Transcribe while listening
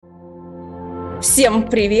Всем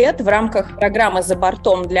привет! В рамках программы «За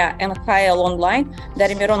бортом» для НХЛ онлайн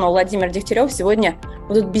Дарья Миронова, Владимир Дегтярев сегодня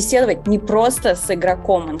будут беседовать не просто с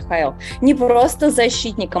игроком НХЛ, не просто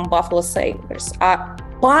защитником Баффало Сейберс, а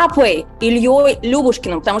папой Ильей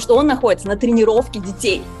Любушкиным, потому что он находится на тренировке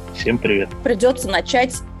детей. Всем привет. Придется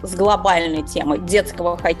начать с глобальной темы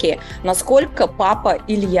детского хоккея. Насколько папа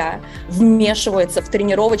Илья вмешивается в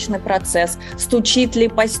тренировочный процесс, стучит ли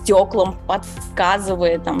по стеклам,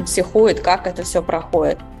 подсказывает, психует, как это все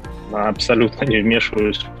проходит? Абсолютно не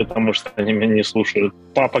вмешиваюсь, потому что они меня не слушают.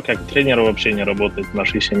 Папа как тренер вообще не работает в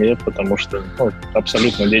нашей семье, потому что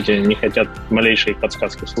абсолютно дети не хотят малейшие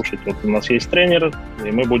подсказки слушать. Вот у нас есть тренер,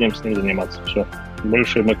 и мы будем с ним заниматься. Все.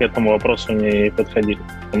 Больше мы к этому вопросу не подходили,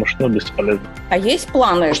 потому что бесполезно. А есть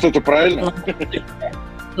планы? Может, это правильно?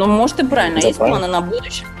 Может и правильно. Да, есть правильно. планы на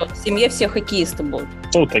будущее, что в семье все хоккеисты будут?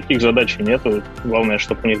 Таких задач нету. Главное,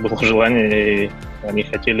 чтобы у них было желание, и они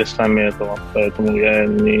хотели сами этого. Поэтому я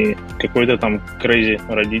не какой-то там crazy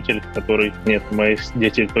родитель, который, нет, мои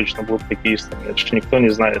дети точно будут хоккеистами. Это же никто не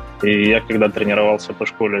знает. И я, когда тренировался по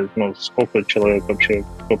школе, сколько человек вообще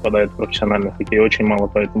попадает в профессиональный хоккей? Очень мало.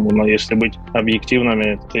 Поэтому, если быть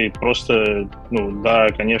объективными, ты просто, да,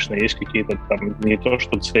 конечно, есть какие-то там не то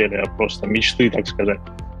что цели, а просто мечты, так сказать.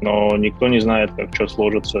 Но никто не знает, как что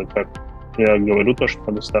сложится, как. Я говорю то, что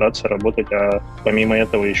надо стараться работать, а помимо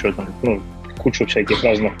этого еще кучу всяких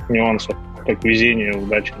разных нюансов, как везение,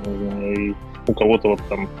 удача, и у кого-то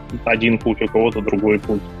один путь, у кого-то другой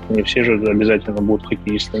путь. Не все же обязательно будут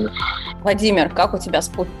хоккеистами. Владимир, как у тебя с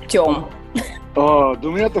путем? Да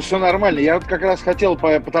у меня-то все нормально. Я как раз хотел,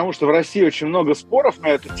 потому что в России очень много споров на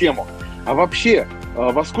эту тему. А вообще,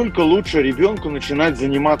 во сколько лучше ребенку начинать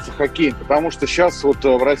заниматься хоккеем? Потому что сейчас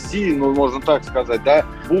в России, можно так сказать, да,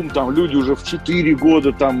 бум, люди уже в 4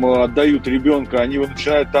 года отдают ребенка, они его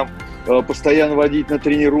начинают постоянно водить на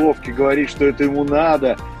тренировки, говорить, что это ему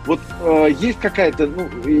надо. Есть какая-то,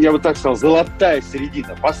 я бы так сказал, золотая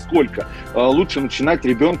середина, поскольку лучше начинать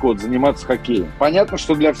ребенку заниматься хоккеем. Понятно,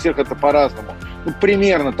 что для всех это по-разному.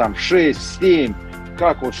 Примерно 6-7,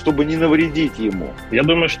 чтобы не навредить ему. Я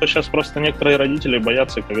думаю, что сейчас просто некоторые родители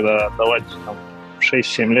боятся, когда отдавать в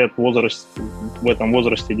 6-7 лет в этом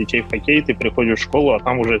возрасте детей в хоккей, ты приходишь в школу, а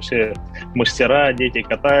там уже все мастера, дети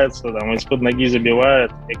катаются, из-под ноги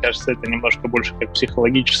забивают. Мне кажется, это немножко больше как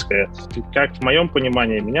психологическое. Как в моем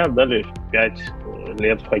понимании, меня отдали в 5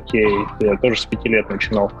 лет в хоккей. Я тоже с 5 лет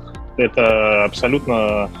начинал. Это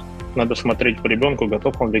абсолютно надо смотреть по ребенку,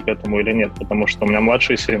 готов он ли к этому или нет. Потому что у меня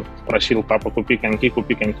младший сын просил: папа, купи коньки.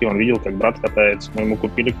 Он видел, как брат катается. Мы ему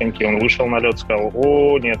купили коньки. Он вышел на лед, сказал: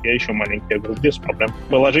 нет, я еще маленький. Я говорю: без проблем.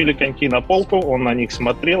 Положили коньки на полку, он на них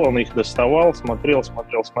смотрел, он их доставал, смотрел.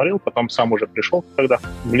 Потом сам уже пришел, когда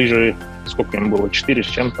ближе, сколько ему было, 4 с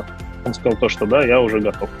чем-то. Он сказал что да, я уже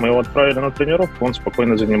готов. Мы его отправили на тренировку, он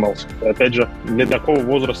спокойно занимался. И опять же, для такого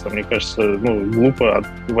возраста, мне кажется, глупо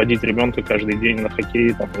водить ребенка каждый день на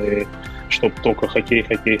хоккей, и чтобы только хоккей.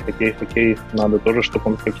 Надо тоже, чтобы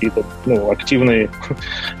он какие-то активные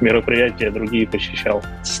мероприятия другие посещал.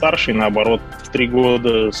 Старший, наоборот, в 3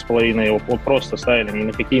 года с половиной его просто ставили ни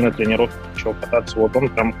на какие на тренировки, ничего кататься. Он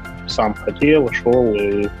прям сам хотел, шел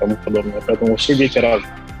и тому подобное. Поэтому все дети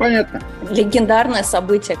разные. Понятно. Легендарное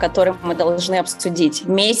событие, которое мы должны обсудить.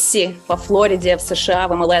 Месси во Флориде, в США,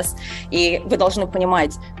 в МЛС. И вы должны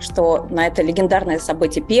понимать, что на это легендарное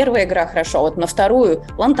событие первая игра хорошо, а на вторую,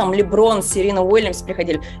 там Леброн, Серена Уильямс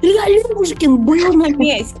приходили. Илья Любушкин был на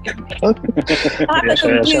месте. Я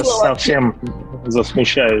сейчас совсем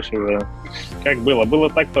засмущаюсь уже. Как было? Было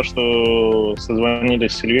так, что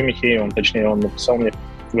созвонились с Ильей Михеевым, точнее, он написал мне,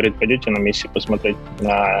 говорит: пойдете на Месси посмотреть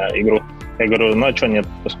на игру. Я говорю: а что нет?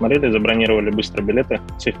 Посмотрели, забронировали быстро билеты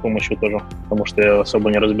с их помощью тоже, потому что я особо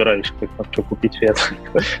не разбираюсь, как что купить.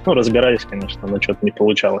 Разбираюсь, конечно, но что-то не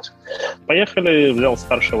получалось. Поехали, взял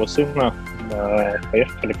старшего сына,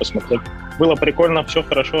 поехали посмотреть. Было прикольно, все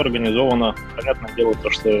хорошо организовано. Понятное дело,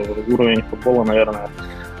 что уровень футбола, наверное,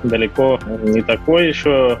 далеко не такой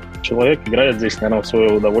еще. Человек играет здесь, наверное, в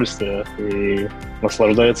свое удовольствие и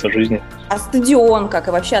наслаждается жизнью. А стадион, как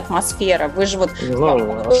и вообще атмосфера? Вы же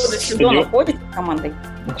сезона ходите с командой?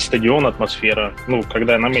 Стадион, атмосфера.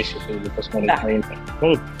 Когда я на Месси посмотреть на Интер.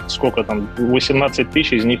 Сколько там? 18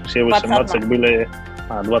 тысяч, из них все 18 21. Были...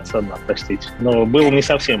 21, простите. Но был не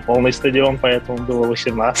совсем полный стадион, поэтому было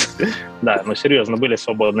 18. Да, серьезно, были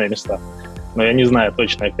свободные места. Но я не знаю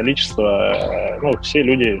точное количество. Все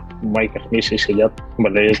люди в майках Месси сидят,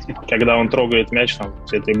 болеют. Когда он трогает мяч,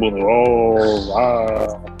 все трибуны.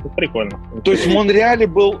 Прикольно. То есть в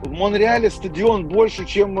Монреале стадион больше,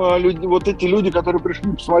 чем эти люди, которые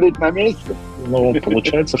пришли посмотреть на Месси?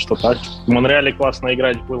 Получается, что так. В Монреале классно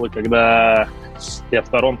играть было, когда я в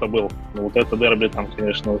Торонто был. Вот это дерби там,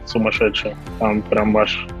 конечно, сумасшедшее. Там прям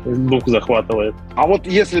аж дух захватывает. А вот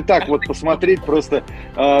если так вот посмотреть просто,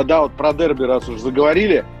 да, вот про дерби, раз уж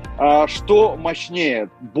заговорили, что мощнее,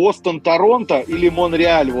 Бостон-Торонто или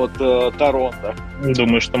Монреаль-Торонто?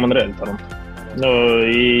 Думаю, что Монреаль-Торонто. Ну,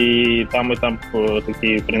 и там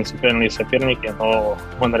такие принципиальные соперники, но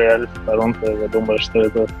Монреаль, Торонто, я думаю, что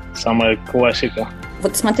это самая классика.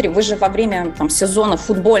 Вот смотри, вы же во время сезона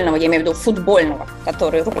футбольного, я имею в виду футбольного,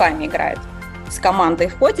 который руками играет, с командой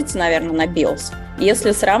ходите, наверное, на Биллс.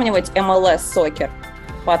 Если сравнивать MLS сокер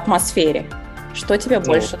по атмосфере, что тебе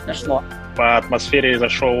больше зашло? По атмосфере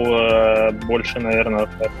зашел больше, наверное,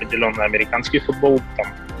 определенно американский футбол. Там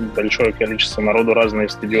большое количество народу, разные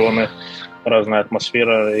стадионы, разная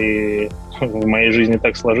атмосфера. И в моей жизни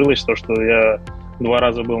так сложилось, что я 2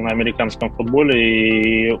 раза был на американском футболе,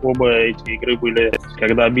 и оба эти игры были,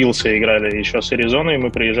 когда Биллсы играли еще с Аризоной.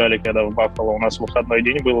 Мы приезжали, когда в Баффало у нас выходной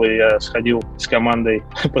день был, и я сходил с командой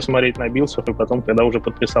посмотреть на Биллсов, и потом, когда уже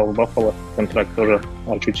подписал в Баффало контракт, тоже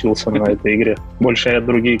очутился на этой игре. Больше я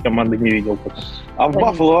другие команды не видел пока. А в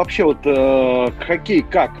Баффало вообще хоккей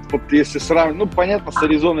как? Вот если сравнивать, понятно, с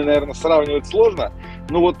Аризоной, наверное, сравнивать сложно,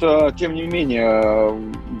 но тем не менее,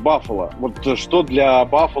 Баффало. Что для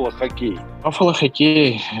Баффало хоккей? Баффало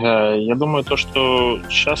хоккей. Я думаю, что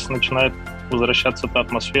сейчас начинает возвращаться та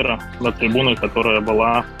атмосфера на трибуны, которая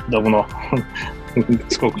была давно.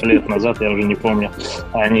 Сколько лет назад, я уже не помню.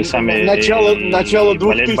 Они сами... Начало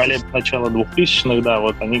 2000-х. Начало 2000-х, да.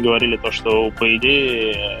 Вот они говорили что, по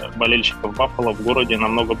идее, болельщиков Баффало в городе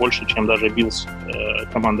намного больше, чем даже Биллс,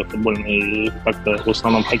 команда футбольная, и как-то в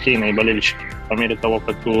основном хоккейные болельщики. По мере того,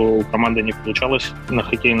 как у команды не получалось на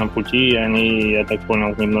хоккейном пути, они, я так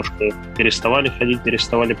понял, немножко переставали ходить,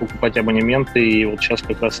 переставали покупать абонементы, и вот сейчас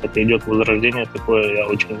как раз это идет возрождение такое. Я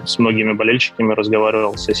очень с многими болельщиками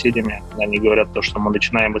разговаривал, с соседями. Они говорят что мы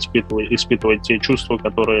начинаем испытывать те чувства,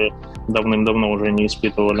 которые давным-давно уже не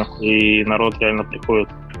испытывали, и народ реально приходит.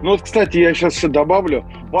 Кстати, я сейчас еще добавлю.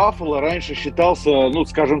 Баффало раньше считался,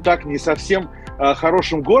 скажем так, не совсем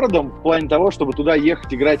хорошим городом в плане того, чтобы туда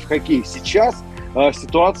ехать играть в хоккей. Сейчас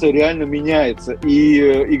ситуация реально меняется, и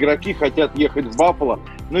игроки хотят ехать в Баффало.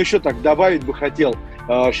 Еще так добавить бы хотел,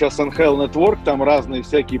 сейчас NHL Network там разные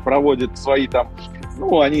всякие проводят свои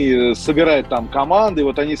они собирают там команды.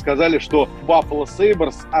 Они сказали, что Buffalo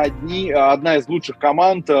Sabres одна из лучших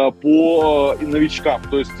команд по новичкам.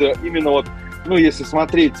 То есть именно если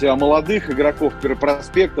смотреть молодых игроков,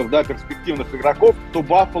 проспектов, перспективных игроков, то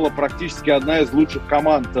Buffalo практически одна из лучших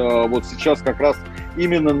команд сейчас как раз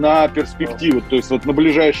именно на перспективу, то есть на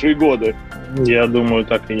ближайшие годы. Я думаю,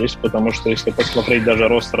 так и есть, потому что если посмотреть даже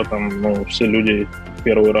ростер, все люди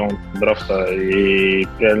первый раунд драфта, и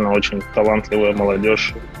реально очень талантливая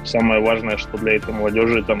молодежь. Самое важное, что для этой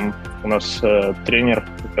молодежи у нас тренер,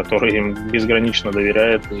 который им безгранично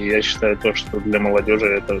доверяет, и я считаю что для молодежи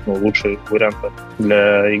это лучший вариант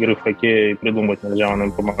для игры в хоккей, и придумать нельзя. Он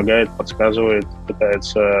им помогает, подсказывает,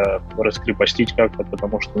 пытается раскрепостить как-то,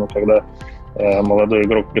 потому что когда молодой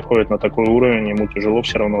игрок приходит на такой уровень, ему тяжело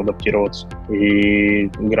все равно адаптироваться. И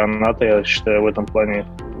Граната, я считаю, в этом плане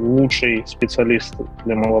лучший специалист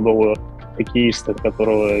для молодого хоккеиста,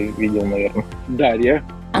 которого я видел, наверное. Дарья.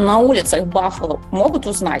 А на улицах Баффало могут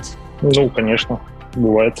узнать? Конечно.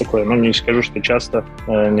 Бывает такое. Не скажу, что часто.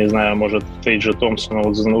 Не знаю, может, Тейджа Томпсона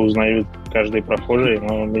узнают каждый прохожий,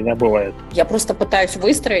 но у меня бывает. Я просто пытаюсь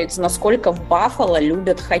выстроить, насколько в Баффало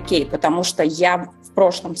любят хоккей, потому что я в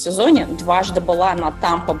прошлом сезоне 2 была на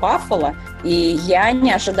Тампа Баффало, и я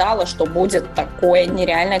не ожидала, что будет такое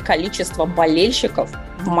нереальное количество болельщиков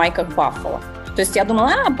в майках Баффало. То есть я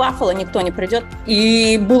думала, Баффало никто не придет.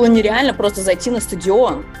 И было нереально просто зайти на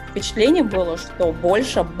стадион. Впечатление было, что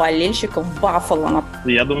больше болельщиков Баффало.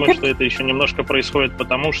 Я думаю, что это еще немножко происходит,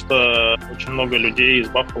 потому что очень много людей из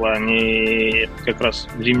Баффало, они как раз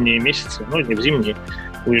в зимние месяцы, не в зимние,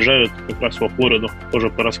 уезжают как раз во Флориду. Тоже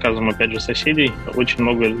по рассказам, опять же, соседей. Очень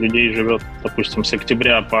много людей живет, допустим, с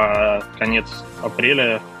октября по конец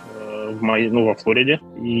апреля во Флориде,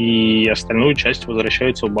 и остальную часть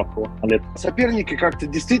возвращается в Баффало. Соперники как-то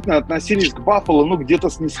действительно относились к Баффало, где-то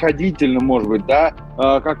снисходительно, может быть, да,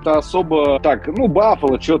 как-то особо так,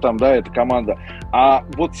 Баффало, что там, да, эта команда. А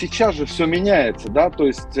сейчас же все меняется, да, то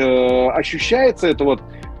есть ощущается это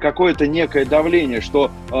какое-то некое давление, что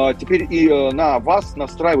теперь и на вас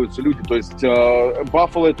настраиваются люди. То есть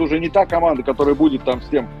Баффало это уже не та команда, которая будет с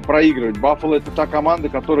тем проигрывать. Баффало это та команда,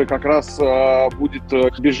 которая как раз будет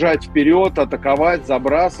бежать вперед, атаковать,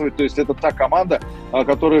 забрасывать. То есть это та команда,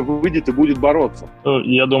 который выйдет и будет бороться.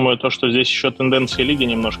 Я думаю, то, что здесь еще тенденция лиги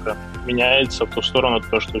немножко меняется в ту сторону,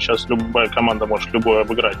 то, что сейчас любая команда может любую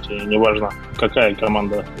обыграть, и неважно, какая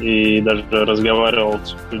команда. И даже разговаривал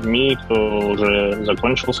с людьми, кто уже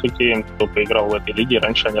закончил с хоккеем, кто поиграл в этой лиге.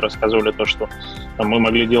 Раньше они рассказывали то, что мы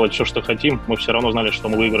могли делать все, что хотим, мы все равно знали, что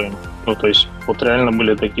мы выиграем. То есть вот реально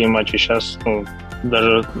были такие матчи. Сейчас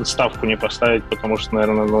даже ставку не поставить, потому что,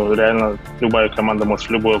 наверное, реально любая команда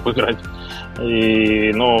может любую обыграть.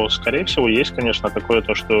 Но, скорее всего, есть, конечно, такое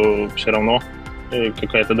то, что все равно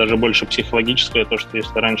какая-то даже больше психологическая, то, что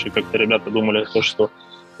если раньше как-то ребята думали, то, что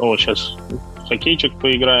сейчас в хоккейчик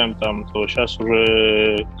поиграем, то сейчас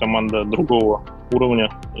уже команда другого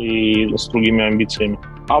уровня и с другими амбициями.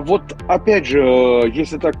 А вот, опять же,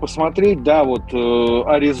 если так посмотреть, да, вот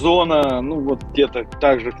Аризона, где-то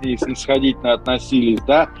так же к ней снисходительно относились,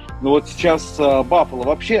 да, но вот сейчас Баффало.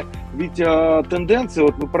 Вообще, ведь тенденция,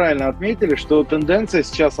 вот вы правильно отметили, что тенденция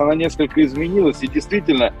сейчас, она несколько изменилась, и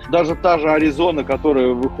действительно, даже та же Аризона, которая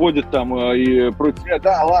выходит там и против...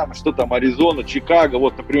 Да, ладно, что там Аризона, Чикаго,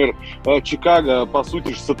 вот, например, Чикаго, по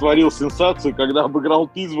сути, сотворил сенсацию, когда обыграл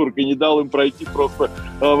Питтсбург и не дал им пройти просто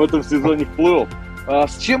в этом сезоне в плей-офф.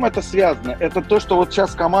 С чем это связано? Это то, что вот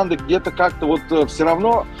сейчас команды где-то как-то вот все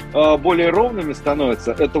равно более ровными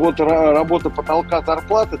становятся? Это вот работа потолка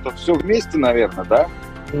зарплат, это все вместе, наверное, да?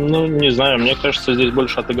 Не знаю, мне кажется, здесь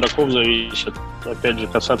больше от игроков зависит. Опять же,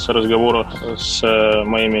 касаться разговора с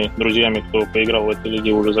моими друзьями, кто поиграл в этой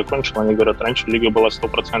лиге, уже закончил, они говорят, раньше лига была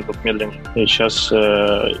 100% медленнее. И сейчас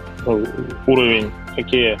уровень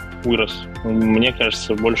хоккея вырос. Мне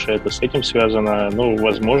кажется, больше это с этим связано.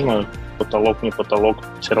 Возможно, потолок, не потолок.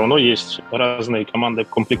 Все равно есть разные команды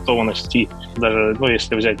комплектованности. Даже,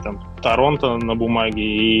 если взять там Торонто на бумаге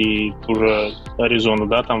и ту же Аризону,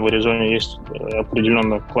 да, там в Аризоне есть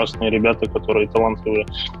определенно классные ребята, которые талантливые.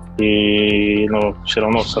 И, все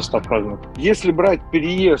равно состав разный. Если брать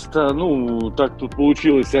переезд, так тут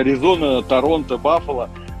получилось, Аризона, Торонто, Баффало,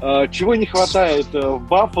 чего не хватает в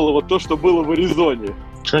Баффало, вот то, что было в Аризоне?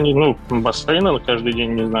 Бассейна каждый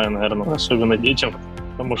день, не знаю, наверное, особенно детям,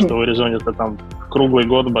 потому что в Аризоне-то там круглый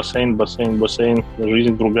год бассейн,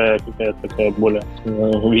 жизнь другая какая-то такая более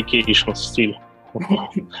vacation стиль.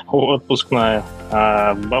 Отпускная.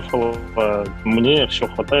 А в Баффало мне все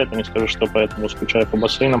хватает, я не скажу, что поэтому скучаю по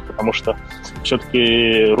бассейнам, потому что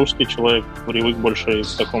все-таки русский человек привык больше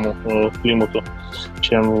к такому климату,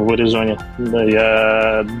 чем в Аризоне. Да,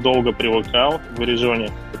 я долго привыкал в Аризоне,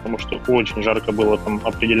 потому что очень жарко было там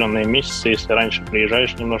определенные месяцы. Если раньше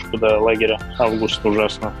приезжаешь немножко до лагеря, август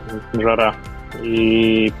ужасно, жара.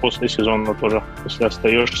 И после сезона тоже, если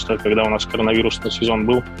остаешься, когда у нас коронавирусный сезон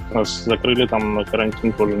был, нас закрыли там на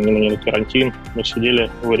карантин тоже, не на карантин, мы сидели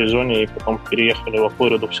в Аризоне и потом переехали во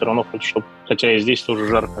Флориду, все равно хоть хотя и здесь тоже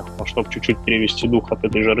жарко, но чтобы чуть-чуть перевести дух от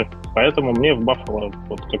этой жары. Поэтому мне в Баффало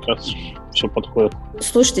вот как раз все подходит.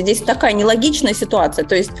 Слушайте, здесь такая нелогичная ситуация,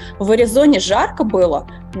 то есть в Аризоне жарко было,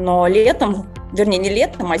 но летом, вернее, не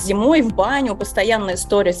летом, а зимой в баню, постоянные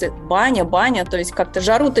сторисы, баня, то есть как-то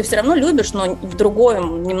жару ты все равно любишь, но в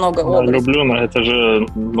другом немного образе. Люблю, но это же,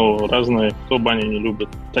 разные, кто баню не любит,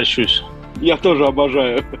 тащусь. Я тоже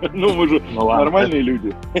обожаю, мы же нормальные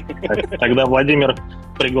люди. Тогда Владимир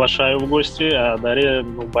приглашаю в гости, а Дарья,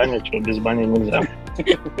 баня, что, без бани нельзя.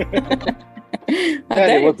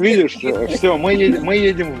 Дарья, вот видишь, все, мы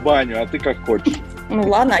едем в баню, а ты как хочешь.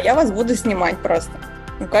 Ладно, я вас буду снимать просто.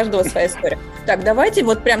 У каждого своя история. Так, давайте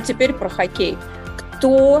вот прям теперь про хоккей.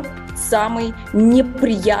 Кто самый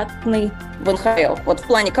неприятный в НХЛ? Вот в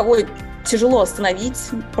плане, кого тяжело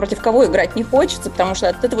остановить, против кого играть не хочется, потому что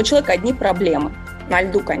от этого человека одни проблемы. На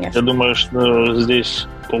льду, конечно. Я думаю, что здесь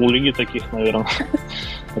поллиги таких, наверное.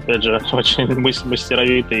 Опять же, очень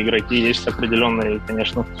мастеровитые игроки. Есть определенные,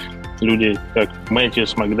 конечно, люди, как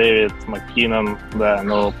Мэтьюс, Макдэвид, Маккинон, да,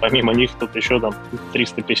 но помимо них тут еще там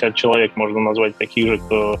 350 человек можно назвать таких же,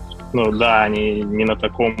 кто, они не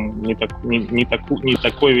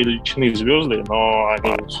такой величины звезды, но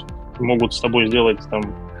они могут с тобой сделать там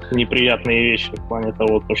неприятные вещи в плане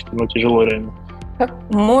того, что тяжело реально. Как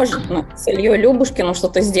можно с Ильей Любушкиным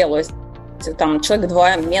что-то сделать? Там человек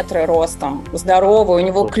 2 метра ростом, здоровый, у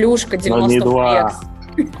него клюшка 90 флекс.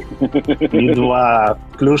 Не 2,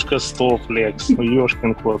 клюшка 100 флекс.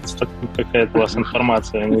 Ёшкин кот, какая-то у вас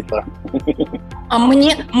информация не та. А у меня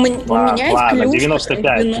есть клюшка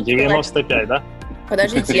 95, да?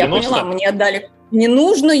 Подождите, 90? Я поняла, мне отдали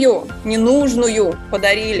ненужную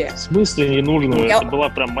подарили. В смысле ненужную? Это была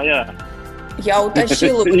прям моя. Я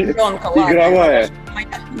утащила ребенка, ладно. Игровая.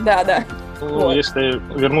 Да. Если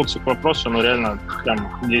вернуться к вопросу, реально прям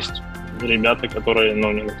есть ребята, которые,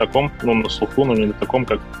 ну, не на таком, ну, на слуху, но не на таком,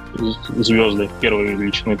 как звезды первой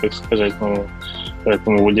величины, так сказать. Ну,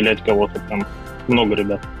 поэтому выделять кого-то там много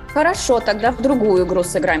ребят. Хорошо, тогда в другую игру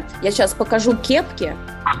сыграем. Я сейчас покажу кепки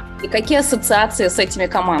и какие ассоциации с этими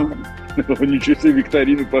командами. Ничего себе,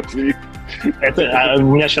 викторины пошли. У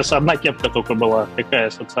меня сейчас одна кепка только была. Какая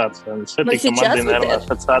ассоциация? С этой командой, наверное,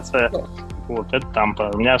 ассоциация... Вот, это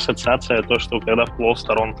Тампа. У меня ассоциация то, что когда в плей-офф с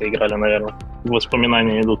Торонто играли, наверное.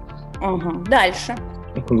 Воспоминания идут. Угу. Дальше.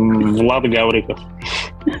 Влад Гавриков.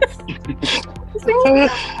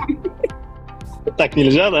 Так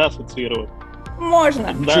нельзя, да, ассоциировать?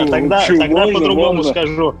 Можно. Да, тогда по-другому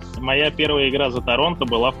скажу. Моя первая игра за Торонто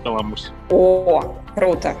была в Коламбусе. О,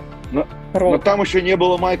 круто. Но там еще не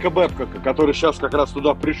было Майка Бэбкока, который сейчас как раз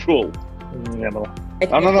туда пришел. Не было.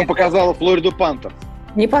 Она нам показала Флориду Пантерс.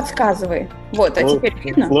 Не подсказывай. Вот, а теперь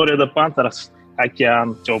видно? Флорида Пантерс,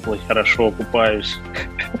 океан теплый, хорошо, купаюсь.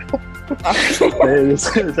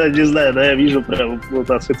 Не знаю, да, я вижу, прям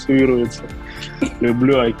вот ассоциируется.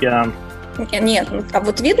 Люблю океан. Нет, а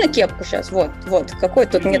вот видно кепку сейчас? Вот, какой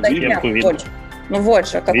тут недояк. Ну вот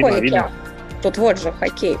же, какой океан? Тут вот же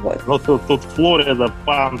хоккей, вот. Ну тут Флорида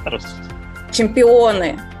Пантерс.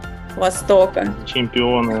 Чемпионы Востока.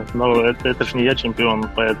 Чемпионы. Но это же не я чемпион,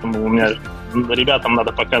 поэтому у меня ребятам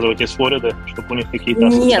надо показывать из Флориды, чтобы у них какие-то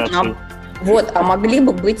ассоциации. Нет, а могли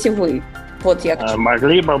бы быть и вы. Вот я.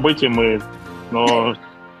 Могли бы быть и мы, но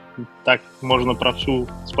так можно про всю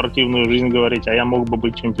спортивную жизнь говорить, а я мог бы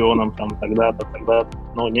быть чемпионом там тогда-то,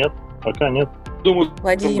 но нет, пока нет. Думаю, в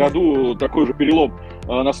этом году такой же перелом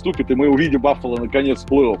наступит, и мы увидим Баффало наконец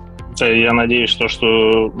в плей-офф. Я надеюсь,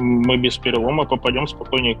 что мы без перелома попадем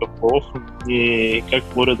спокойненько в плей-офф, и как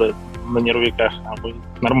Флорида на нервиках, а мы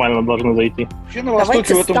нормально должны зайти. Вообще на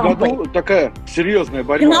Востоке в этом году такая серьезная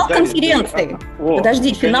борьба. Финал конференции.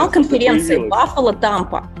 Подожди, финал конференции.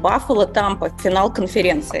 Баффало-Тампа, финал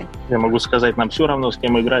конференции. Я могу сказать, нам все равно с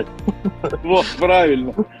кем играть. Вот,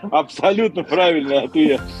 правильно. Абсолютно правильный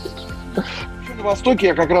ответ. На Востоке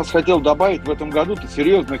я как раз хотел добавить, в этом году-то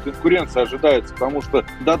серьезная конкуренция ожидается, потому что,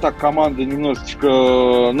 да, так команды немножечко,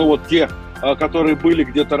 ну вот те, которые были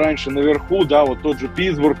где-то раньше наверху, да, вот тот же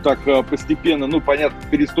Питтсбург так постепенно, ну, понятно, в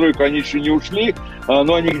перестройку они еще не ушли,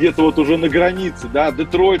 но они где-то вот уже на границе, да,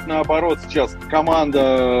 Детройт, наоборот, сейчас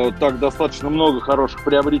команда так достаточно много хороших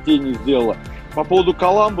приобретений сделала. По поводу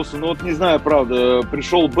Коламбуса, ну вот не знаю, правда,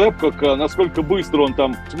 пришел Бэбкок, насколько быстро он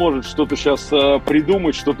там сможет что-то сейчас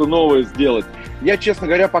придумать, что-то новое сделать. Я, честно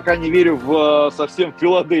говоря, пока не верю в совсем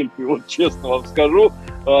Филадельфию, вот честно вам скажу.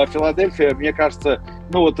 Филадельфия, мне кажется,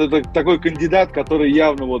 ну вот это такой кандидат, который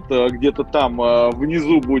явно вот где-то там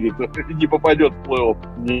внизу будет, не попадет в плей-офф.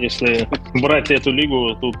 Если брать эту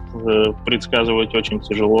лигу, тут предсказывать очень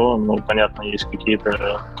тяжело, но, понятно, есть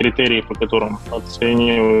какие-то критерии, по которым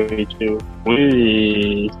оцениваете вы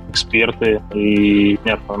и эксперты, и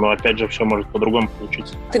понятно, но опять же все может по-другому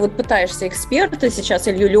получиться. Ты вот пытаешься эксперта сейчас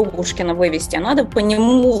Илью Любушкина вывести, а надо по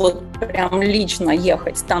нему вот прям лично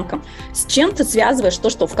ехать с танком. С чем ты связываешь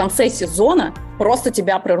то, что в конце сезона просто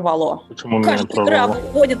тебя прорвало? Почему меня каждая прорвало? игра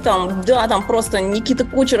выходит там, да, там просто Никита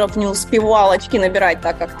Кучеров не успевал очки набирать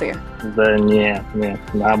так, как ты. Да нет.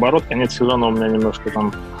 Наоборот, конец сезона у меня немножко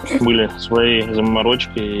там были свои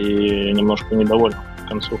заморочки и немножко недоволен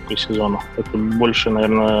концовкой сезона. Это больше,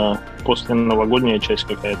 наверное, после новогодняя часть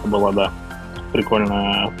какая-то была, да.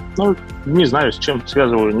 Прикольная. Ну, не знаю, с чем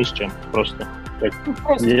связываю, ни с чем. Просто.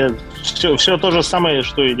 Я все то же самое,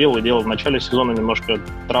 что и делал. В начале сезона немножко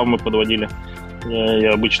травмы подводили.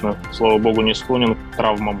 Я обычно, слава богу, не склонен к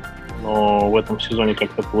травмам, но в этом сезоне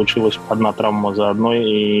как-то получилось одна травма за одной,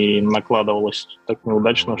 и накладывалось так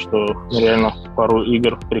неудачно, что реально пару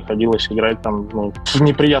игр приходилось играть там в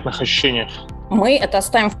неприятных ощущениях. Мы это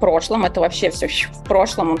оставим в прошлом, это вообще все в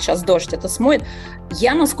прошлом, сейчас дождь это смоет.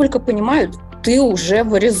 Я, насколько понимаю, ты уже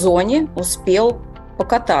в Аризоне успел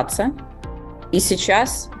покататься, и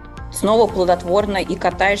сейчас снова плодотворно и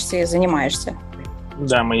катаешься, и занимаешься.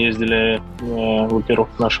 Да, мы ездили, во-первых,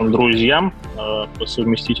 к нашим друзьям, по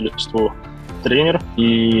совместительству тренер,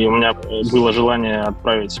 и у меня было желание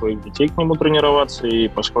отправить своих детей к нему тренироваться, и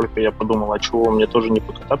поскольку я подумал, а чего мне тоже не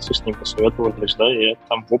покататься с ним, посоветовались, да, я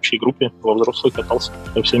там в общей группе во взрослой катался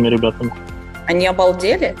со всеми ребятами. Они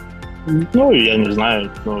обалдели? Ну, я не знаю,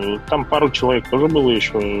 там пару человек тоже было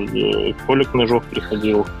еще, Колик Ножов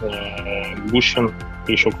приходил, Гущин,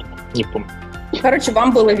 еще кто-то, не помню. Короче,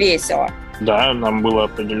 вам было весело. Да, нам было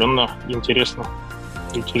определенно интересно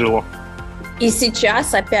и тяжело. И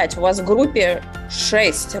сейчас опять у вас в группе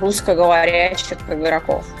 6 русскоговорящих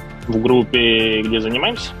игроков. В группе, где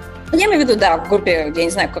занимаемся? Я имею в виду, да, в группе, я не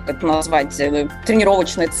знаю, как это назвать,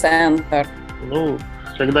 тренировочный центр. Ну,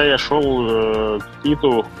 когда я шел к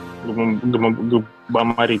Титу,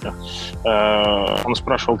 Бамарита, он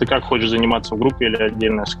спрашивал, ты как хочешь заниматься, в группе или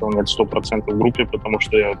отдельно? Я сказал, нет, 100% в группе, потому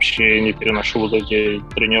что я вообще не переношу вот эти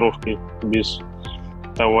тренировки без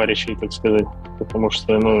товарищей, так сказать. Потому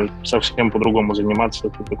что, совсем по-другому заниматься.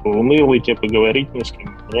 Ты такой унылый, тебе поговорить не с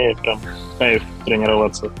кем. Мне прям кайф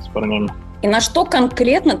тренироваться с парнями. И на что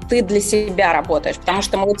конкретно ты для себя работаешь? Потому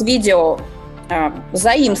что мы вот видео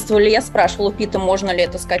заимствовали, я спрашивала у Пита, можно ли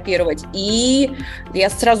это скопировать, и я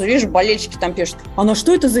сразу вижу, болельщики там пишут, а на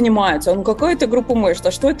что это занимается? Какая это группа мышц?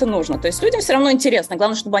 А что это нужно? То есть людям все равно интересно,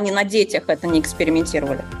 главное, чтобы они на детях это не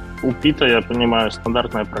экспериментировали. У Пита, я понимаю,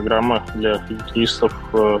 стандартная программа для хоккеистов,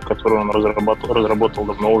 которую он разработал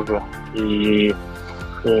давно уже, и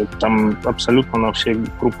там абсолютно на все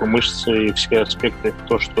группы мышц и все аспекты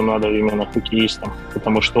то, что надо именно хоккеистам.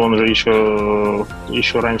 Потому что он же еще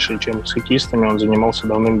раньше, чем с хоккеистами, он занимался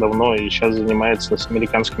давным-давно и сейчас занимается с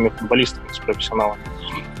американскими футболистами, с профессионалами.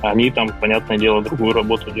 Они там, понятное дело, другую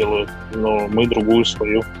работу делают, но мы другую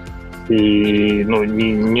свою. И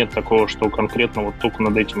нет такого, что конкретно вот только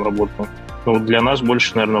над этим работаем. Для нас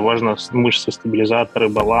больше, наверное, важно мышцы, стабилизаторы,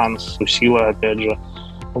 баланс, сила, опять же,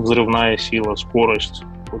 взрывная сила, скорость.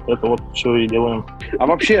 Вот это вот все и делаем. А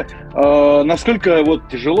вообще, насколько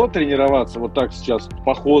тяжело тренироваться вот так сейчас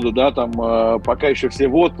по ходу, да, там, пока еще все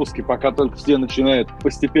в отпуске, пока только все начинают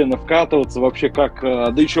постепенно вкатываться, вообще как,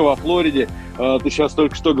 да еще во Флориде, ты сейчас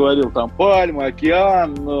только что говорил, там, пальма,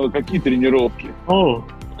 океан, какие тренировки?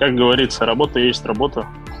 Как говорится, работа есть работа.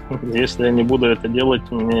 Если я не буду это делать,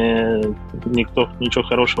 мне никто ничего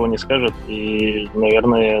хорошего не скажет, и,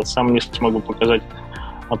 наверное, я сам не смогу показать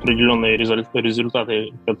определенные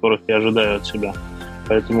результаты, которых я ожидаю от себя.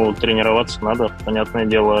 Поэтому тренироваться надо, понятное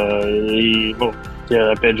дело. И,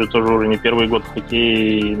 я, опять же, тоже уже не первый год в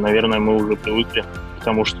хоккее, и, наверное, мы уже привыкли,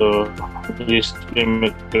 потому что есть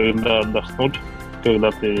время, когда отдохнуть,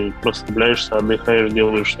 когда ты расслабляешься, отдыхаешь,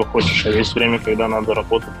 делаешь, что хочешь, а есть время, когда надо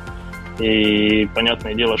работать. И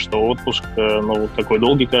понятное дело, что отпуск, такой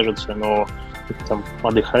долгий кажется, но ты там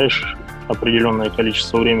отдыхаешь определенное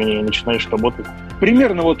количество времени и начинаешь работать.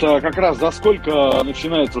 Примерно как раз за сколько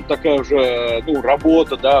начинается такая уже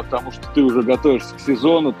работа, да, потому что ты уже готовишься к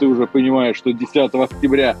сезону, ты уже понимаешь, что 10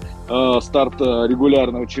 октября старт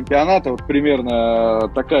регулярного чемпионата, примерно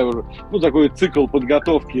такая уже, такой цикл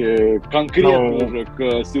подготовки конкретно уже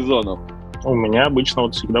к сезону. У меня обычно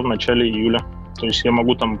всегда в начале июля. То есть я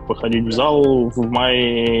могу там походить в зал в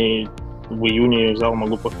мае, в июне в зал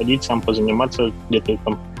могу походить, сам позаниматься, где-то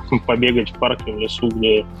там побегать в парке, в лесу,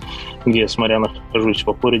 где смотря нахожусь.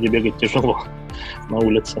 Во Флориде бегать тяжело на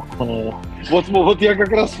улице. Вот я как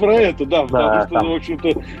раз про это, да, потому что, в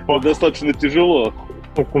общем-то, достаточно тяжело.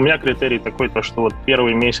 У меня критерий такой, что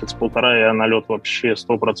первый месяц-полтора я на лед вообще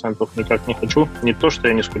 100% никак не хочу. Не то, что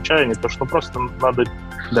я не скучаю, не то, что просто надо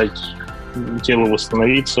дать телу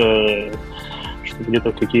восстановиться, что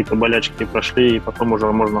где-то какие-то болячки прошли, и потом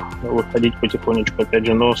уже можно выходить потихонечку. Опять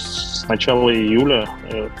же, но с начала июля,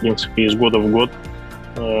 в принципе, из года в год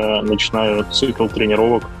начинаю цикл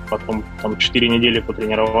тренировок, потом там 4 недели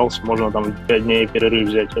потренировался, можно там 5 дней перерыв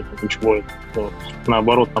взять, это ничего, это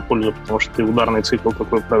наоборот на пользу, потому что ты ударный цикл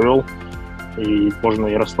такой провел, и можно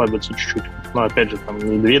и расслабиться чуть-чуть. Но опять же, там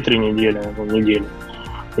не 2-3 недели, а неделю.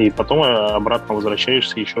 И потом обратно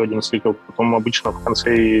возвращаешься, еще один цикл. Потом обычно в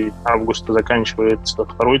конце августа заканчивается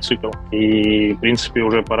второй цикл. И, в принципе,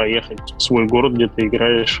 уже пора ехать в свой город, где ты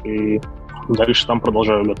играешь, и дальше там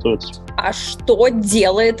продолжаю готовиться. А что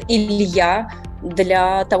делает Илья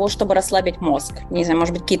для того, чтобы расслабить мозг? Не знаю,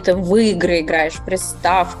 может быть, какие-то в игры играешь, в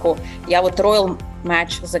приставку. Я Royal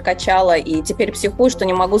Match закачала, и теперь психую, что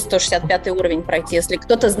не могу 165 уровень пройти. Если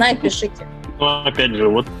кто-то знает, пишите. Опять же,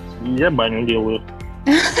 я баню делаю.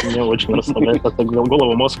 Меня очень расслабляет это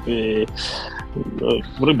голову, мозг, и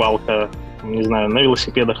рыбалка, не знаю, на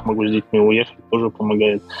велосипедах могу с детьми уехать, тоже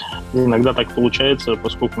помогает. Иногда так получается,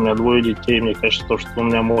 поскольку у меня 2 детей, мне кажется, что у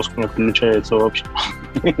меня мозг не отключается вообще.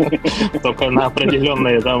 Только на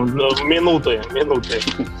определенные там минуты.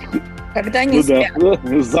 Когда не спят.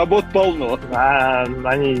 Забот полно. А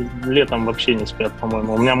они летом вообще не спят,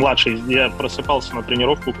 по-моему. У меня младший, я просыпался на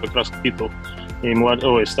тренировку как раз к Питу, и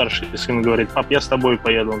старший сын говорит: пап, я с тобой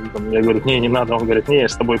поеду. Я говорю: не надо. Он говорит: не, я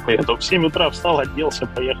с тобой поеду. В 7 утра встал, оделся,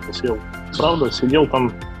 поехал, сел. Правда, сидел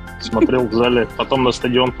там, смотрел в зале, потом на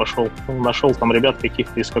стадион пошел. Нашел там ребят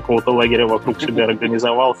каких-то из какого-то лагеря вокруг себя,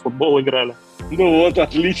 организовал, в футбол играли.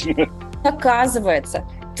 Отлично. Оказывается,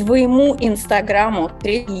 твоему инстаграму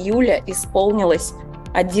 3 июля исполнилось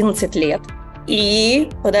 11 лет. И,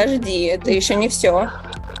 подожди, это еще не все.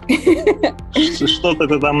 Что-то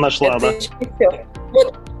ты там нашла, да?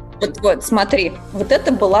 Вот, смотри, вот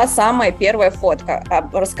это была самая первая фотка.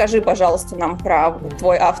 Расскажи, пожалуйста, нам про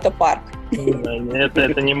твой автопарк.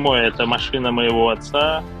 Это не мой, это машина моего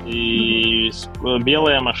отца. И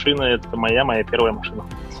белая машина — это моя первая машина.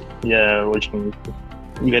 Я очень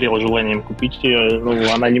горел желанием купить ее. Ну,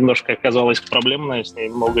 она немножко оказалась проблемная, с ней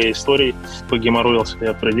много историй. Погеморроился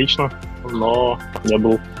я прилично, но я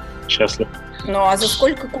был счастлив. Ну, а за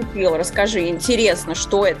сколько купил? Расскажи, интересно,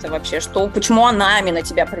 что это вообще? Почему она именно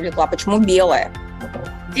тебя привлекла? Почему белая?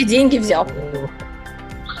 Где деньги взял?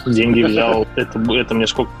 Деньги взял. Это мне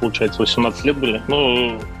сколько получается? 18 лет были?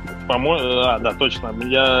 Ну, по-моему, да, точно.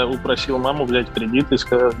 Я упросил маму взять кредит,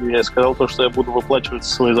 и я сказал то, что я буду выплачивать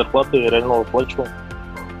свои зарплаты, я реально выплачивал.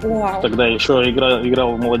 Вау. Тогда еще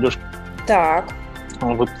играл в молодежке. Так.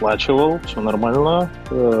 Выплачивал, все нормально.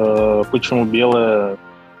 Почему белая?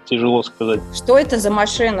 Тяжело сказать. Что это за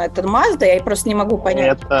машина? Это Mazda? Я просто не могу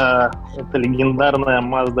понять. Это легендарная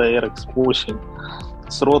Mazda RX-8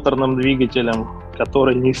 с роторным двигателем,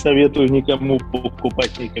 который не советую никому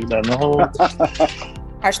покупать никогда. Но...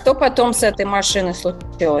 А что потом с этой машиной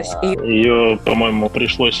случилось? Ее, по-моему,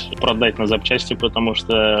 пришлось продать на запчасти, потому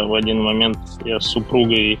что в один момент я с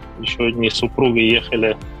супругой, еще не с супругой,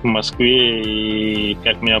 ехали в Москве, и,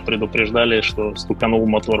 как меня предупреждали, что стуканул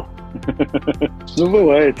мотор. Ну,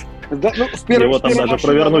 бывает. Его там даже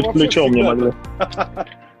провернуть ключом не могли.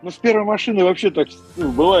 Ну, с первой машиной вообще так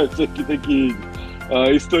бывают всякие такие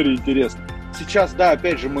истории интересные. Сейчас, да,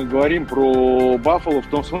 опять же, мы говорим про Баффало в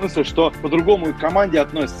том смысле, что по-другому и к команде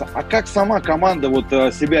относятся. А как сама команда вот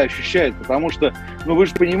себя ощущает? Потому что, ну, вы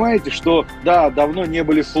же понимаете, что, да, давно не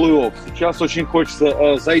были в плей-офф. Сейчас очень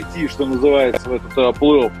хочется зайти, что называется, в этот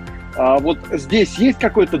плей-офф. А вот здесь есть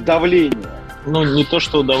какое-то давление? Ну, не то,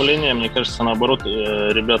 что давление, мне кажется, наоборот,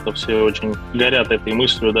 ребята все очень горят этой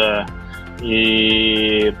мыслью, да.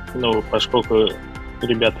 И, ну, поскольку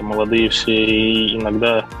ребята молодые все, и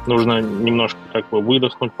иногда нужно немножко как бы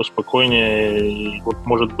выдохнуть поспокойнее. И вот,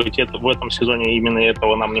 может быть, в этом сезоне именно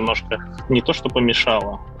этого нам немножко не то, что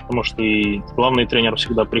помешало, потому что и главный тренер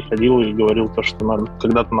всегда приходил и говорил то, что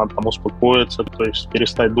когда-то надо там успокоиться, то есть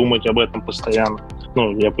перестать думать об этом постоянно.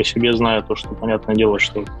 Ну, я по себе знаю то, что, понятное дело,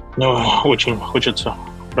 что очень хочется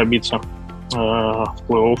пробиться в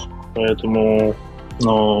плей-офф, поэтому,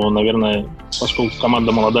 наверное, поскольку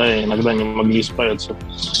команда молодая, иногда не могли справиться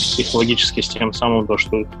психологически с тем самым, то,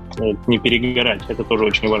 что не перегорать, это тоже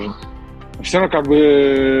очень важно. Все равно как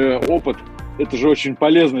бы опыт, это же очень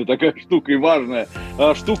полезная такая штука и важная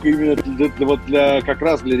штука именно как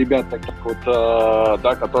раз для ребят таких вот,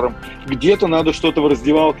 да, которым где-то надо что-то в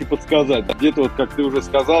раздевалке подсказать, где-то, вот как ты уже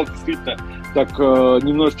сказал, действительно так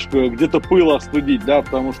немножечко где-то пыл остудить, да,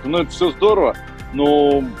 потому что, это все здорово,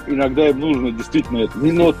 но иногда им нужно действительно это.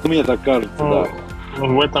 Вот мне так кажется, да.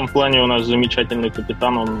 В этом плане у нас замечательный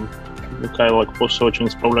капитан, Кайло Кпоса очень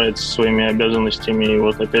справляется со своими обязанностями, и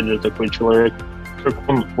вот опять же такой человек, как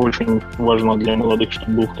он, очень важно для молодых,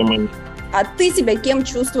 чтобы был в команде. А ты себя кем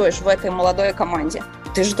чувствуешь в этой молодой команде?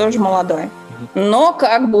 Ты же тоже молодой, но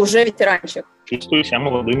как бы уже ветеранчик. Чувствую себя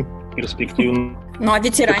молодым, перспективным. Ну, а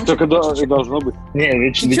ветеранчик? Так и должно быть. Не,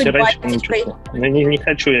 ветеранчиком не чувствую. Не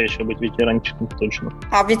хочу я еще быть ветеранчиком, точно.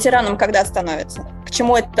 А ветераном когда становится? К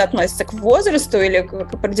чему это относится? К возрасту или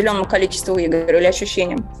к определенному количеству игр или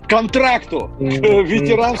ощущениям? К контракту! К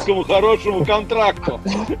ветеранскому хорошему контракту!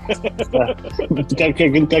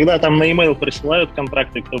 Когда там на e-mail присылают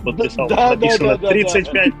контракты, кто подписал, написано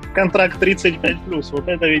 35, контракт 35+, вот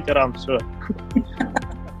это ветеран, все.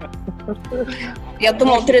 Я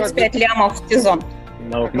думал, 35 лямов в сезон.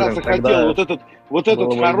 Как раз захотел вот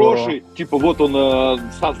этот хороший, типа вот он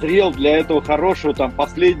созрел для этого хорошего там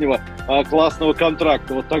последнего классного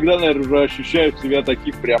контракта. Вот тогда, наверное, уже ощущаю себя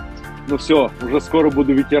таких прям, все, уже скоро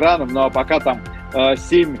буду ветераном, ну а пока там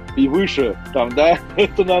 7 и выше, там, да,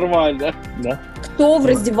 это нормально. Да. Кто в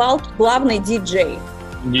раздевалке главный диджей?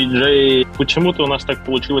 Диджей. Почему-то у нас так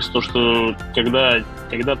получилось, то, что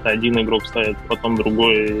когда-то один игрок ставит, потом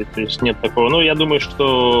другой, то есть нет такого. Я думаю,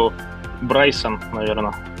 что Брайсон,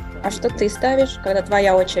 наверное. А что ты ставишь, когда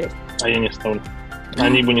твоя очередь? А я не ставлю.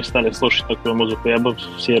 Они бы не стали слушать такую музыку, я бы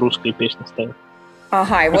все русские песни ставил.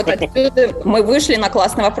 Ага, и вот отсюда мы вышли на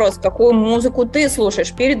классный вопрос. Какую музыку ты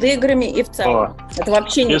слушаешь перед играми и в целом? Это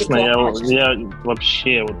вообще не честно, я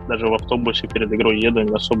вообще вот даже в автобусе перед игрой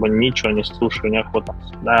еду, особо ничего не слушаю, неохота.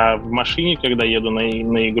 А в машине, когда еду на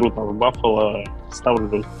игру там, в Баффало,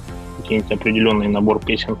 ставлю какой-нибудь определенный набор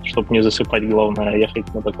песен, чтобы не засыпать, главное, ехать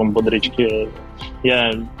на таком бодрячке.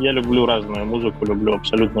 Я люблю разную музыку, люблю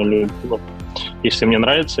абсолютно любую. Если мне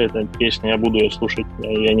нравится эта песня, я буду ее слушать.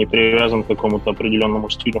 Я не привязан к какому-то определенному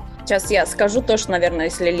стилю. Сейчас я скажу то, что, наверное,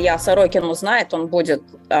 если Илья Сорокин узнает, он будет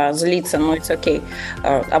злиться, но it's okay.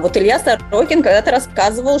 А вот Илья Сорокин когда-то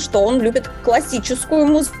рассказывал, что он любит классическую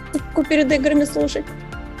музыку перед играми слушать.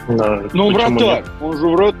 Да, ну, вратарь, он же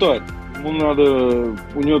вратарь. Ему надо,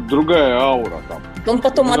 у него другая аура там. Он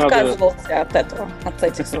потом отказывался от этого, от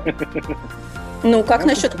этих слов. Ну, как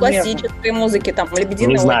насчет классической музыки, там,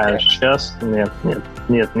 «Лебединое озеро»? Не знаю, сейчас нет,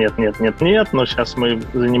 но сейчас мы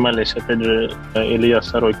занимались, опять же, Илья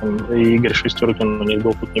Сорокин и Игорь Шестеркин, у них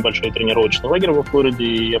был тут небольшой тренировочный лагерь во Флориде,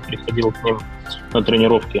 и я приходил к ним на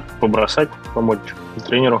тренировки побросать, помочь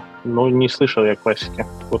тренеру, но не слышал я классики.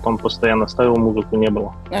 Вот он постоянно ставил музыку, не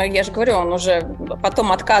было. Я же говорю, он уже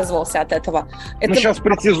потом отказывался от этого. Ну, сейчас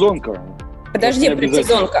предсезонка. Подожди,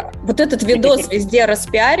 предсезонка. Вот этот видос везде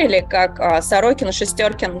распиарили, как Сорокин и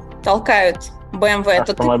Шестеркин толкают БМВ.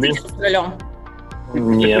 Это ты сидел с рулем?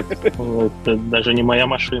 Нет, это даже не моя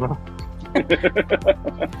машина.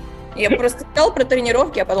 Я просто читал про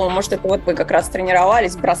тренировки, я подумала, может, это вот вы как раз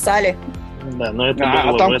тренировались, бросали. Да, но это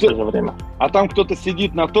было в это же время. А там кто-то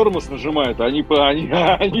сидит на тормоз, нажимает, они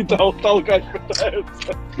толкать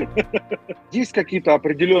пытаются. Есть какие-то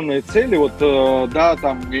определенные цели, вот, да,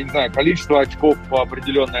 там, я не знаю, количество очков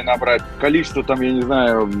определенное набрать, количество, там, я не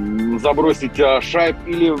знаю, забросить шайб,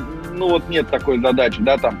 или, ну, вот нет такой задачи,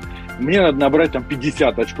 да, там, мне надо набрать, там,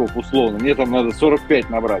 50 очков условно, мне там надо 45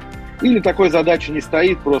 набрать. Или такой задачи не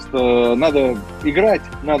стоит, просто надо играть,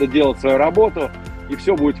 надо делать свою работу, и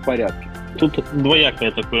все будет в порядке. Тут двоякое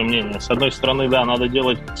такое мнение. С одной стороны, да, надо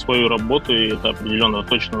делать свою работу, и это определенно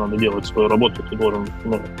точно надо делать свою работу. Ты должен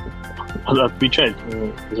отвечать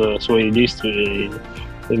за свои действия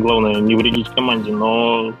и, главное, не вредить команде.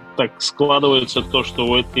 Но так складывается то, что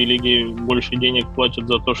у этой лиги больше денег платят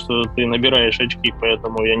за то, что ты набираешь очки,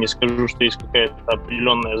 поэтому я не скажу, что есть какая-то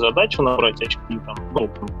определенная задача набрать очки, там, ну,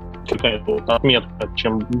 какая-то вот отметка,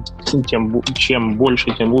 чем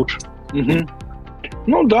больше, тем лучше. Угу.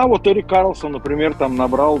 Ну да, вот Эрик Карлсон, например, там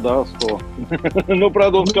набрал, да, 100. Ну,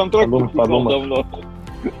 правда, он контракт подписал давно.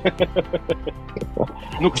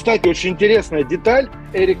 Ну, кстати, очень интересная деталь.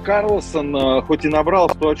 Эрик Карлсон, хоть и набрал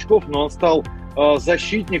 100 очков, но он стал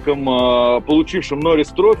защитником, получившим Норрис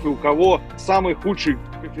Трофи, у кого самый худший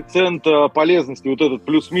коэффициент полезности, вот этот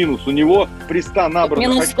плюс-минус, у него при 100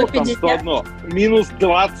 набранных очков там 101. Минус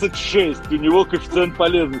 26 у него коэффициент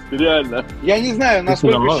полезности, реально. Я не знаю,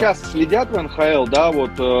 насколько сейчас следят в НХЛ, да,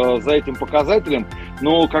 вот за этим показателем,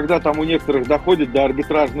 но когда там у некоторых доходит до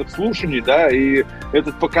арбитражных слушаний, да, и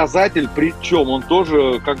этот показатель, причем он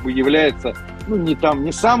тоже как бы является, ну,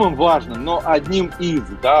 не самым важным, но одним из,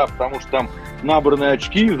 да, потому что там набранные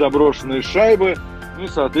очки, заброшенные шайбы, ну и,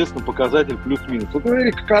 соответственно, показатель плюс-минус. Вот у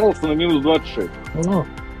Эрика Карлсона минус 26. Ну,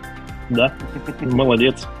 да,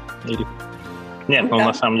 молодец, Эрик. Нет, ну,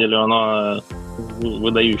 на самом деле, он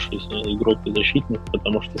выдающийся игрок и защитник,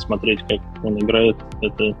 потому что смотреть, как он играет,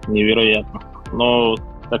 это невероятно. Но,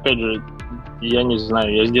 опять же, я не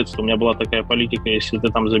знаю, я с детства, у меня была такая политика, если ты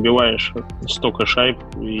там забиваешь столько шайб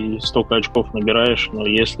и столько очков набираешь, но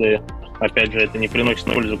если, опять же, это не приносит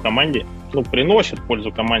пользу команде, ну, приносит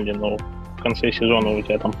пользу команде, но в конце сезона у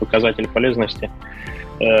тебя там показатель полезности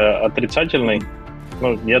отрицательный,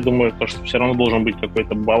 ну, я думаю, что все равно должен быть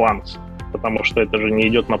какой-то баланс, потому что это же не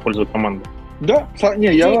идет на пользу команды. Да,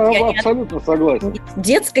 я абсолютно согласен. В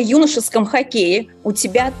детско-юношеском хоккее у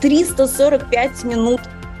тебя 345 минут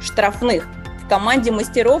штрафных. В команде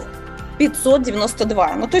мастеров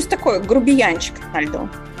 592. Ну, то есть такой грубиянчик на льду.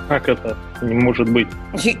 Как это не может быть?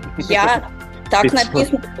 Так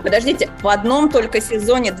написано. Подождите, в одном только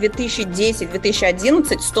сезоне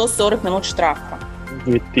 2010-2011 140 минут штрафа.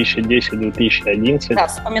 2010-2011. Да,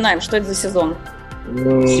 вспоминаем, что это за сезон.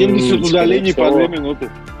 70 удалений по 2 минуты.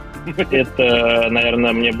 Это,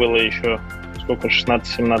 наверное, мне было еще сколько,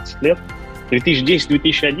 16-17 лет.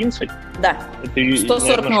 2010-2011? Да, это, 140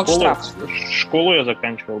 наверное, минут штраф. Школу я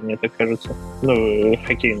заканчивал, мне так кажется. Ну,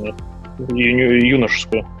 хоккейную,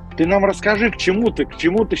 юношескую. Ты нам расскажи, к чему ты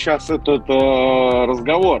сейчас этот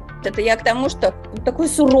разговор? Это я к тому, что такой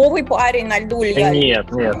суровый парень на льду, Илья. Нет,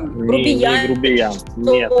 грубиян. Не грубиян.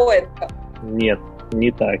 Что это? Нет,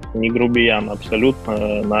 не так, не грубиян,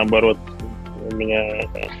 абсолютно. Наоборот, у меня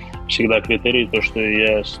всегда критерий, то, что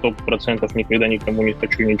я 100% никогда никому не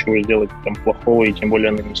хочу ничего сделать там плохого, и тем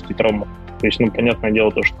более нанести травму. То есть, ну, понятное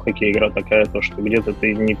дело, то, что хоккей игра такая, то, что где-то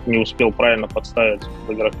ты не успел правильно подставиться,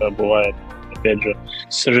 игрока бывает. Опять же,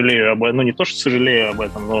 сожалею об этом, ну, не то, что сожалею об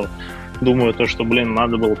этом, но думаю, то, что,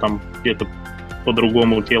 надо было там где-то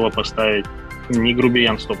по-другому тело поставить. Не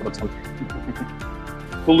грубиян 100%.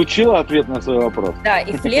 получила ответ на свой вопрос. Да,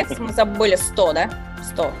 и флекс мы забыли 100, да?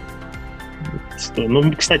 100.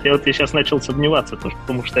 Ну, кстати, вот я сейчас начал сомневаться,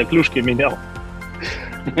 потому что я клюшки менял.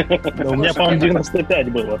 У меня, по-моему, 95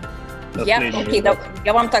 было.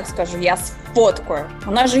 Я вам так скажу, я сфоткаю.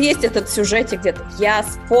 У нас же есть этот сюжетик где-то. Я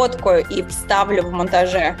сфоткаю и вставлю в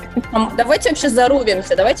монтаже. Давайте вообще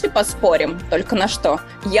зарубимся, давайте поспорим. Только на что?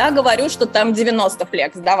 Я говорю, что там 90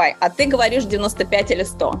 флекс, давай. А ты говоришь 95 или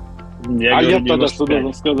 100. Я тогда что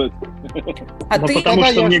должен сказать? Потому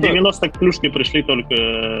что мне 90 клюшки пришли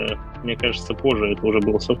только, мне кажется, позже. Это уже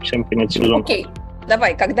был совсем конец сезона. Окей.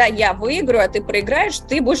 Давай, когда я выиграю, а ты проиграешь,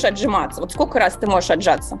 ты будешь отжиматься. Вот сколько раз ты можешь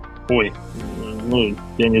отжаться? Ой, ну,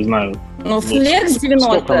 я не знаю. Ну, флекс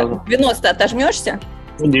 90. 90 отожмешься?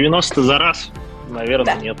 90 за раз?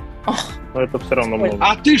 Наверное, да. Нет. Но это все равно много.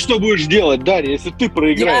 А ты что будешь делать, Дарья, если ты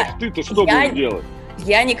проиграешь? Ты-то что будешь делать?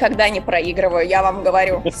 Я никогда не проигрываю, я вам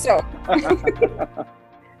говорю. Все.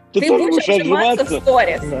 Ты будешь отжиматься в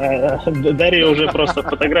сторис. Дарья уже просто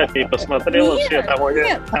фотографии посмотрела, все, там у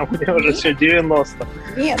меня уже все 90.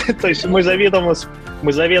 Нет. То есть мы заведомо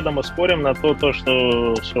спорим на то,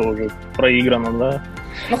 что все уже проиграно, да?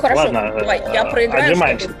 Ну хорошо, ладно, давай, я проиграю.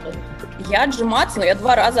 Отжимаемся. Я отжиматься, но я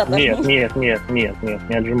 2 раза отожмусь. Нет, не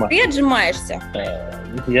отжимаюсь. Ты отжимаешься?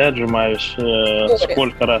 Я отжимаюсь.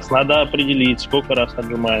 Сколько раз? Надо определить, сколько раз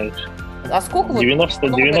отжимаюсь. А сколько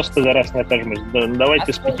 90 за раз не отожмусь.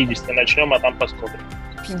 Давайте с 50 начнем, а там посмотрим.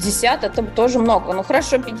 50 это тоже много. Ну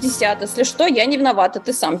хорошо, 50. Если что, я не виновата,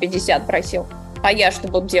 ты сам 50 просил. А я что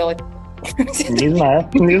буду делать? Не знаю.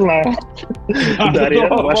 Дарья,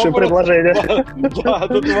 ваше предложение. Да,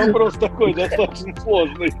 тут вопрос такой достаточно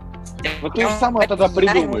сложный. Но ты сама тогда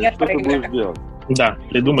придумаешь, что ты будешь делать. Да,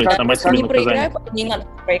 придумай сама себе наказание. Не надо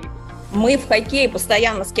проиграть. Мы в хоккее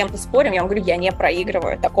постоянно с кем-то спорим, я вам говорю, я не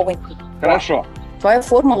проигрываю, такого нет. Хорошо. Твоя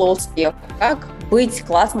формула успеха. Как быть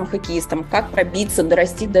классным хоккеистом, как пробиться,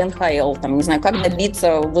 дорасти до НХЛ, там, не знаю, как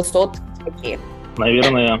добиться высот в хоккее.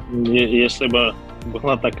 Наверное, если бы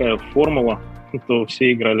была такая формула, то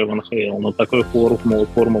все играли в НХЛ, но такой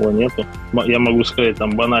формулы нету. Я могу сказать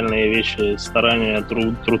там банальные вещи, старания,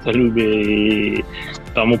 трудолюбие и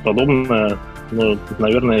тому подобное, но,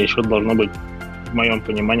 наверное, еще должно быть, в моем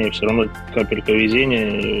понимании, все равно капелька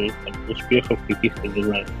везения, успехов каких-то, не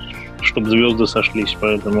знаю, чтобы звезды сошлись,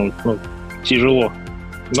 поэтому тяжело.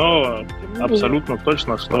 Но абсолютно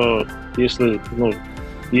точно, что если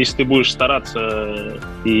ты будешь стараться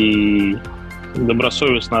и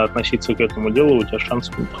добросовестно относиться к этому делу, у тебя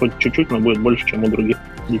шанс хоть чуть-чуть, но будет больше, чем у других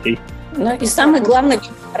детей. Ну и самый главный,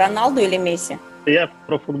 Роналду или Месси? Я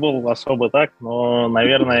про футбол особо так, но,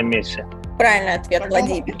 наверное, Месси. Правильный ответ,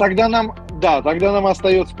 Владимир. Тогда нам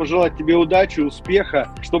остается пожелать тебе удачи, успеха,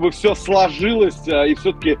 чтобы все сложилось, и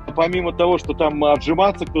все-таки помимо того, что там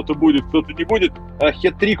отжиматься кто-то будет, кто-то не будет,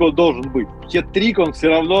 хет-трик он должен быть. Хет-трик он все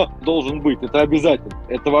равно должен быть, это обязательно.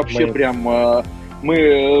 Это вообще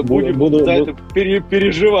мы будем за это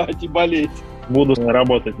переживать и болеть. Буду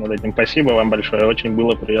работать над этим. Спасибо вам большое, очень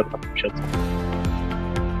было приятно общаться.